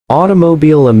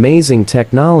Automobile amazing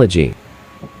technology.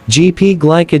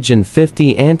 GLYCOGEN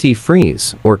 50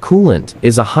 antifreeze, or coolant,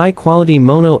 is a high-quality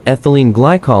monoethylene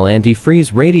glycol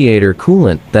antifreeze radiator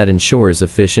coolant that ensures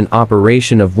efficient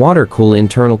operation of water-cooled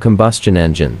internal combustion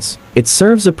engines. It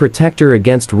serves a protector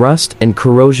against rust and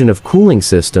corrosion of cooling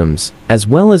systems, as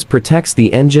well as protects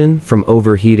the engine from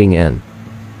overheating and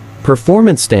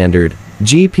performance standard.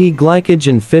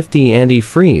 GLYCOGEN 50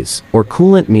 antifreeze, or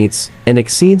coolant meets and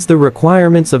exceeds the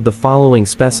requirements of the following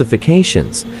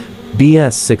specifications.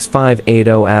 BS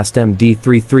 6580 ASTM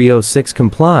D3306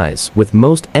 complies with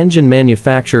most engine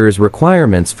manufacturers'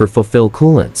 requirements for fulfill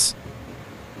coolants.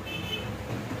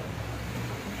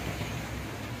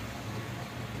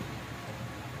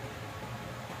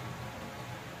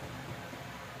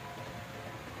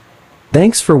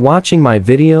 Thanks for watching my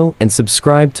video and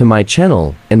subscribe to my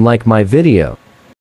channel and like my video.